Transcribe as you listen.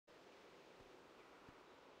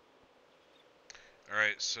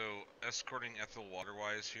Alright, so escorting Ethel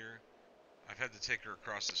Waterwise here. I've had to take her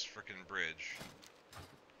across this frickin' bridge.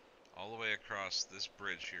 All the way across this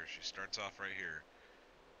bridge here. She starts off right here.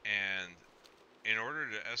 And in order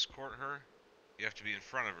to escort her, you have to be in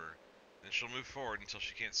front of her. Then she'll move forward until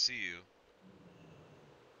she can't see you.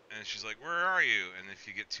 And she's like, "Where are you?" And if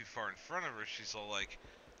you get too far in front of her, she's all like,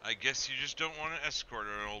 "I guess you just don't want to escort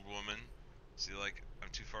her, old woman." See, like, I'm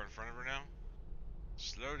too far in front of her now?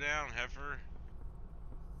 Slow down, heifer.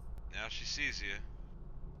 Now she sees you.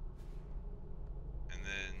 And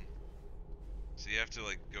then, so you have to,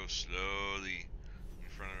 like, go slowly in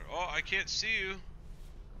front of her. Oh, I can't see you.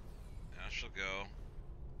 Now she'll go.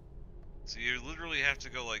 So you literally have to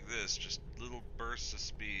go like this, just little bursts of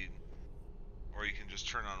speed. Or you can just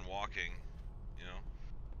turn on walking, you know?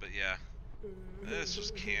 But yeah, this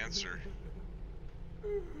was cancer.